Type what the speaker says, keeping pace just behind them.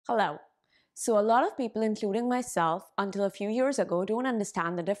Hello. So, a lot of people, including myself, until a few years ago, don't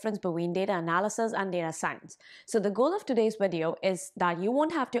understand the difference between data analysis and data science. So, the goal of today's video is that you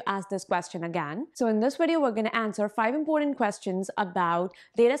won't have to ask this question again. So, in this video, we're going to answer 5 important questions about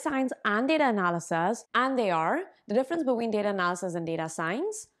data science and data analysis, and they are the difference between data analysis and data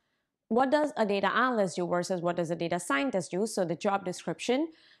science. What does a data analyst do versus what does a data scientist do? So the job description.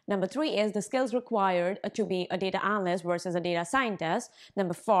 Number 3 is the skills required to be a data analyst versus a data scientist.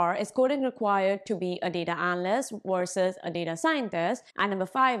 Number 4 is coding required to be a data analyst versus a data scientist. And number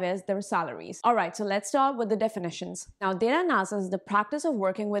 5 is their salaries. All right, so let's start with the definitions. Now, data analysis is the practice of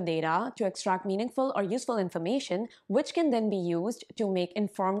working with data to extract meaningful or useful information, which can then be used to make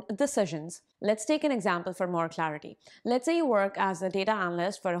informed decisions. Let's take an example for more clarity. Let's say you work as a data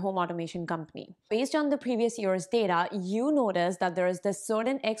analyst for a home automation company. Based on the previous year's data, you notice that there is this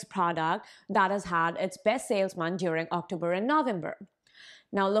certain X product that has had its best sales month during October and November.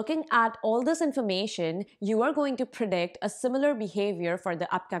 Now, looking at all this information, you are going to predict a similar behavior for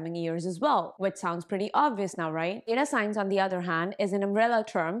the upcoming years as well, which sounds pretty obvious now, right? Data science, on the other hand, is an umbrella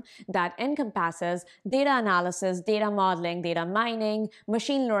term that encompasses data analysis, data modeling, data mining,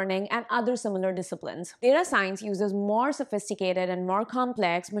 machine learning, and other similar disciplines. Data science uses more sophisticated and more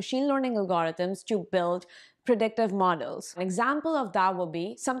complex machine learning algorithms to build predictive models. An example of that would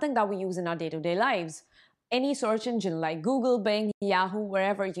be something that we use in our day-to-day lives. Any search engine like Google, Bing, Yahoo,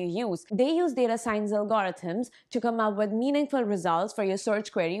 wherever you use, they use data science algorithms to come up with meaningful results for your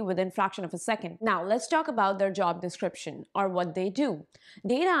search query within a fraction of a second. Now, let's talk about their job description or what they do.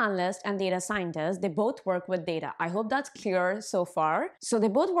 Data analysts and data scientists, they both work with data. I hope that's clear so far. So they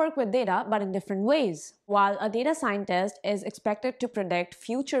both work with data, but in different ways. While a data scientist is expected to predict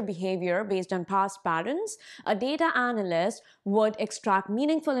future behavior based on past patterns, a data analyst would extract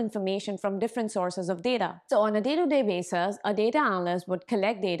meaningful information from different sources of data. So on a day-to-day basis, a data analyst would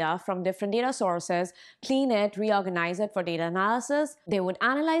collect data from different data sources, clean it, reorganize it for data analysis. They would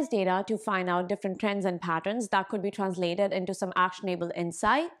analyze data to find out different trends and patterns that could be translated into some actionable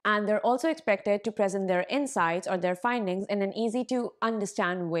insight. And they're also expected to present their insights or their findings in an easy to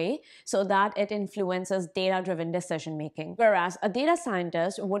understand way so that it influences data-driven decision making. Whereas a data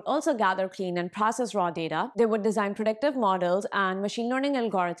scientist would also gather, clean, and process raw data. They would design predictive models and machine learning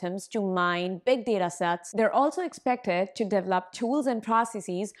algorithms to mine big data sets. They're also expected to develop tools and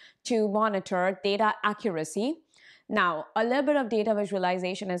processes to monitor data accuracy. Now, a little bit of data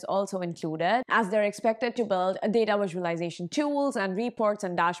visualization is also included, as they're expected to build data visualization tools and reports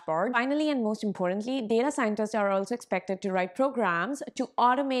and dashboards. Finally, and most importantly, data scientists are also expected to write programs to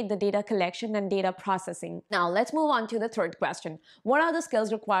automate the data collection and data processing. Now, let's move on to the third question. What are the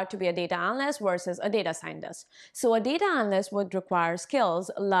skills required to be a data analyst versus a data scientist? So, a data analyst would require skills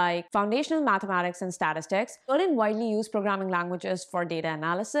like foundational mathematics and statistics, certain widely used programming languages for data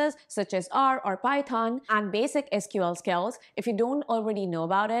analysis, such as R or Python, and basic SQL skills. If you don't already know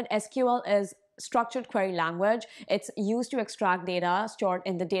about it, SQL is structured query language. It's used to extract data stored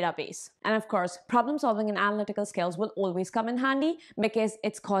in the database. And of course, problem solving and analytical skills will always come in handy because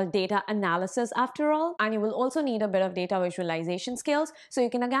it's called data analysis after all. And you will also need a bit of data visualization skills. So you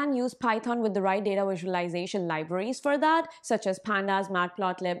can again use Python with the right data visualization libraries for that, such as Pandas,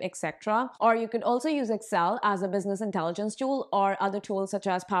 Matplotlib, etc. Or you could also use Excel as a business intelligence tool or other tools such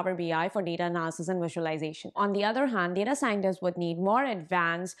as Power BI for data analysis and visualization. On the other hand, data scientists would need more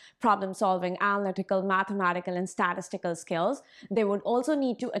advanced problem solving, analytical, mathematical, and statistical skills. They would also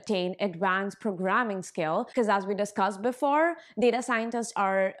need to attain advanced programming skill because, as we discussed before, data scientists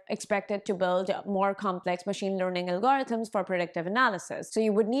are expected to build more complex machine learning algorithms for predictive analysis. So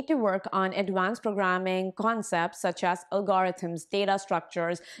you would need to work on advanced programming concepts such as algorithms, data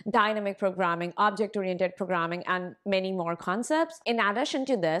structures, dynamic programming, object-oriented programming, and many more concepts. In addition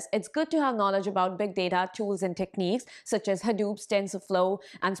to this, it's good to have knowledge about big data tools and techniques such as Hadoop, TensorFlow,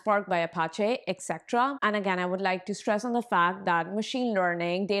 and Spark by Apache, etc. And again, I would like to stress on the fact that machine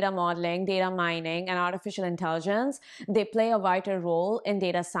learning, data modeling, data mining, and artificial intelligence, they play a vital role in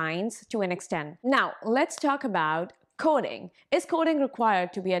data science to an extent. Now, let's talk about coding. Is coding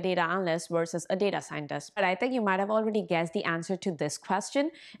required to be a data analyst versus a data scientist? But I think you might have already guessed the answer to this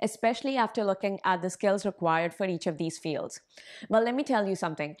question, especially after looking at the skills required for each of these fields. Well, let me tell you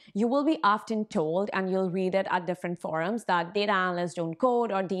something. You will be often told, and you'll read it at different forums, that data analysts don't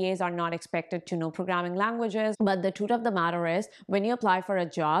code or DAs are not expected to know programming languages. But the truth of the matter is, when you apply for a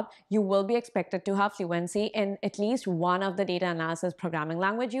job, you will be expected to have fluency in at least one of the data analysis programming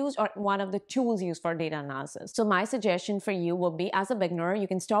language used or one of the tools used for data analysis. So my suggestion suggestion for you would be, as a beginner, you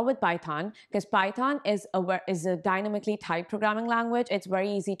can start with Python, because Python is a dynamically typed programming language. It's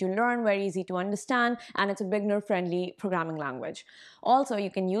very easy to learn, very easy to understand, and it's a beginner-friendly programming language. Also, you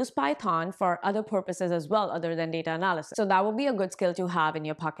can use Python for other purposes as well, other than data analysis. So that would be a good skill to have in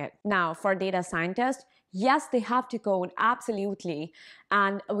your pocket. Now, for data scientists, yes, they have to code, absolutely.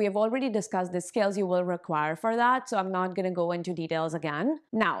 And we have already discussed the skills you will require for that, so I'm not going to go into details again.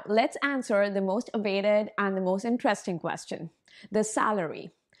 Now, let's answer the most awaited and the most interesting question, the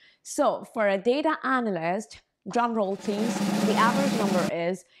salary. So for a data analyst, drum roll please, the average number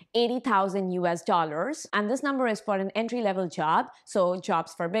is $80,000 US, and this number is for an entry-level job, so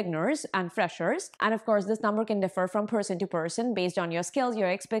jobs for beginners and freshers. And of course, this number can differ from person to person based on your skills,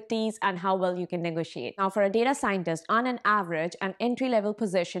 your expertise, and how well you can negotiate. Now, for a data scientist, on an average, an entry-level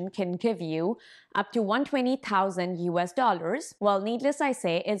position can give you up to $120,000 US. Well, needless I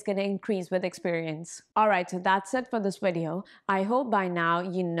say, it's going to increase with experience. All right, so that's it for this video. I hope by now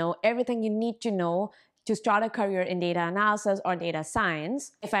you know everything you need to know to start a career in data analysis or data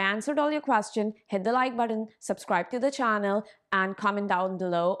science. If I answered all your questions, hit the like button, subscribe to the channel, and comment down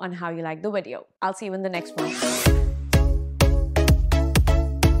below on how you like the video. I'll see you in the next one.